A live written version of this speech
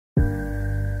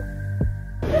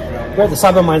We're at the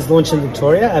Cybermindz launch in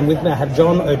Victoria, and with me I have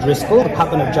John O'Driscoll,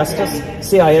 Department of Justice,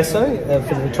 CISO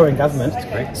for the Victorian Government.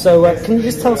 That's great. So can you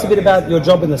just tell us a bit about your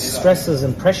job and the stresses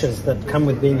and pressures that come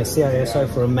with being a CISO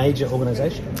for a major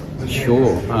organisation?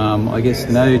 Sure. I guess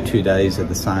no 2 days are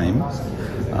the same.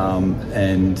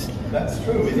 I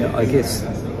guess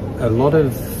a lot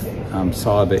of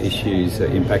cyber issues are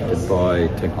impacted by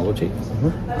technology,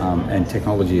 and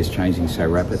technology is changing so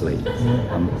rapidly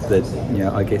that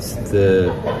I guess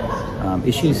the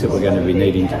issues that we're going to be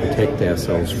needing to protect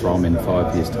ourselves from in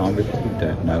 5 years' time, we probably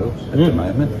don't know at the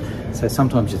moment. So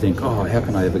sometimes you think, oh, how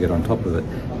can I ever get on top of it?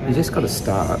 You just got to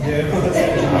start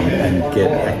and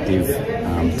get active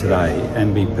today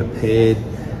and be prepared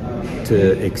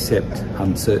to accept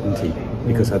uncertainty,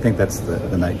 because I think that's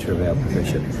the nature of our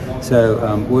profession. So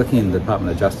working in the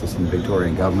Department of Justice in the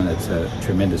Victorian Government, it's a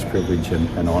tremendous privilege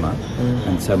and honour.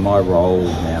 And so my role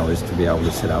now is to be able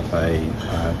to set up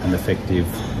an effective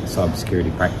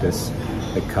cybersecurity practice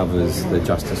that covers the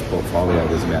justice portfolio.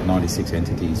 There's about 96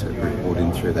 entities that report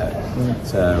in through that.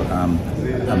 So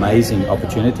amazing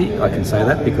opportunity, I can say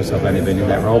that because I've only been in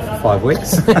that role for 5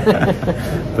 weeks.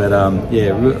 But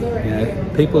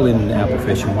people in our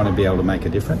profession want to be able to make a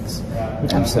difference.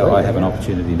 And so I have an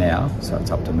opportunity now, so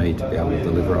it's up to me to be able to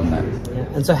deliver on that.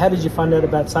 Yeah. And so how did you find out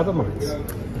about Cybermindz?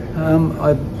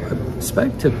 I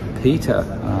spoke to Peter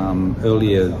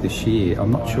earlier this year.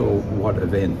 I'm not sure what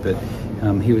event, but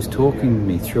he was talking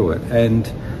me through it, and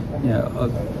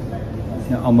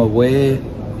I'm aware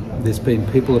there's been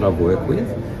people that I've worked with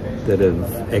that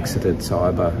have exited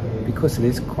cyber because it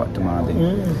is quite demanding.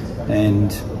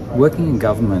 And working in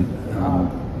government,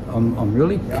 I'm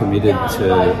really committed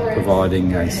to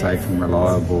providing a safe and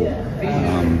reliable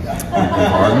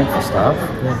environment for staff,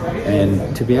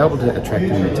 and to be able to attract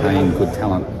and retain good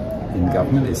talent in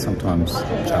government is sometimes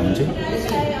challenging.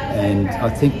 And I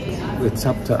think it's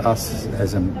up to us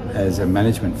as a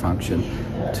management function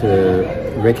to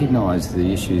recognise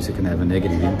the issues that can have a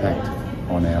negative impact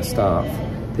on our staff.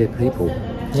 They're people,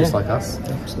 just like us.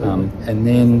 And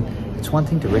then it's one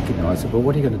thing to recognise it, but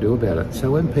what are you going to do about it?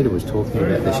 So when Peter was talking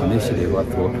about this initiative, I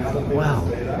thought, wow,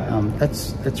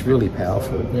 that's really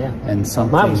powerful. And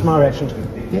something. That was my reaction to it.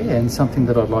 Yeah, and something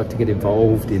that I'd like to get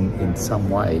involved in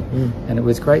some way. And it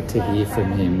was great to hear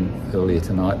from him earlier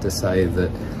tonight to say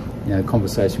that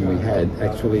conversation we had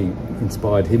actually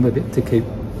inspired him a bit to keep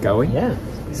going.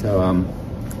 So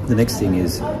the next thing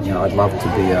is, I'd love to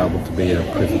be able to be a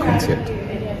proof of concept,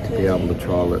 to be able to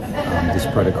trial this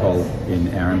protocol in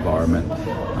our environment.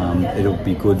 It'll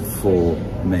be good for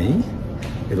me,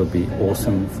 it'll be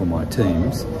awesome for my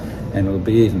teams, and it'll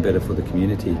be even better for the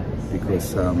community,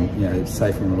 because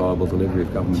safe and reliable delivery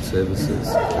of government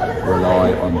services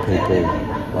rely on people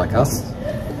like us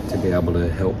to be able to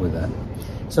help with that.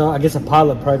 So I guess a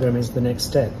pilot program is the next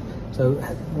step. So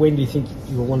when do you think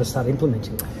you will want to start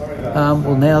implementing that?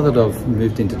 Well, now that I've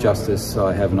moved into justice,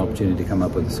 I have an opportunity to come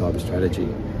up with a cyber strategy.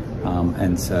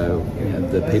 And so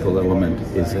the people element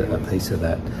is a piece of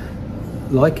that.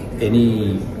 Like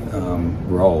any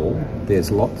role, there's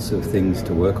lots of things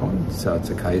to work on, so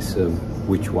it's a case of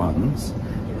which ones.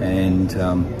 And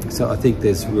so I think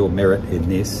there's real merit in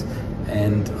this.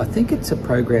 And I think it's a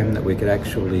program that we could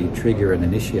actually trigger and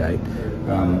initiate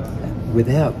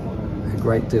without a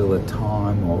great deal of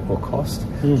time or cost.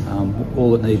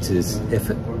 All it needs is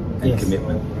effort and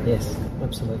commitment. Yes,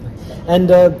 absolutely.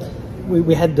 And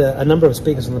we had a number of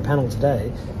speakers on the panel today.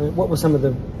 What were some of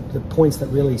the points that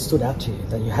really stood out to you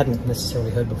that you hadn't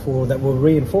necessarily heard before, that were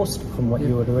reinforced from what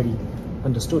you had already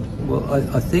understood? Well,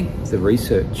 I think the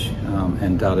research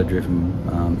and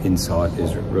data-driven insight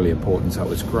is really important, so it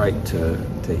was great to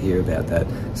hear about that.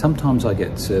 Sometimes I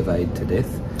get surveyed to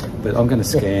death, but I'm going to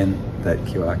scan that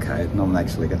QR code, and I'm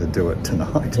actually going to do it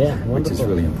tonight, which is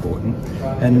really important.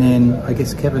 And then I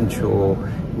guess Kevin Shaw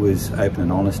was open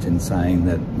and honest in saying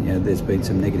that there's been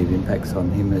some negative impacts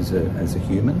on him as a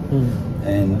human,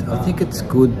 and I think it's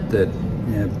good that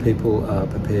people are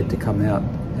prepared to come out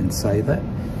and say that,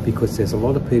 because there's a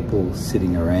lot of people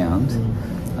sitting around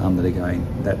that are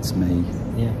going, that's me,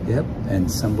 and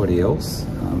somebody else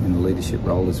in a leadership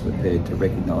role is prepared to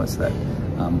recognise that.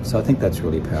 So I think that's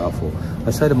really powerful.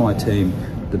 I say to my team,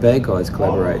 the bad guys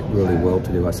collaborate really well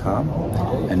to do us harm,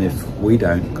 and if we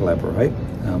don't collaborate,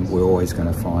 we're always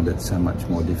going to find it so much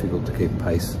more difficult to keep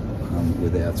pace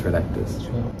with our threat actors.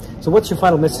 So what's your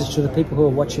final message to the people who are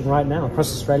watching right now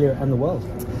across Australia and the world?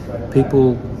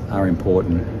 People are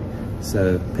important.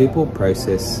 So people,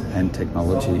 process and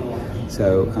technology.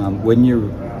 So when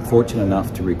you're fortunate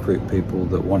enough to recruit people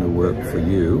that want to work for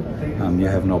you, you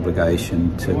have an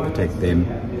obligation to protect them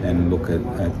and look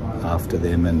after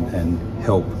them and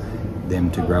help them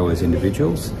to grow as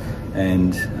individuals.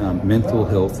 And mental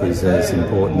health is as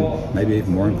important, maybe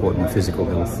even more important than physical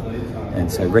health. And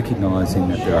so recognising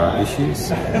that there are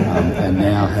issues and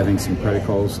now having some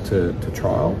protocols to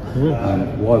trial,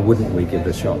 why wouldn't we give it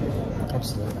a shot?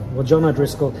 Absolutely. Well, John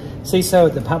O'Driscoll, CISO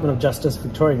at the Department of Justice,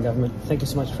 Victorian Government, thank you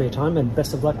so much for your time and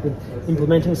best of luck with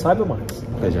implementing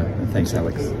Cybermindz. Pleasure. And thanks,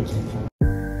 Alex.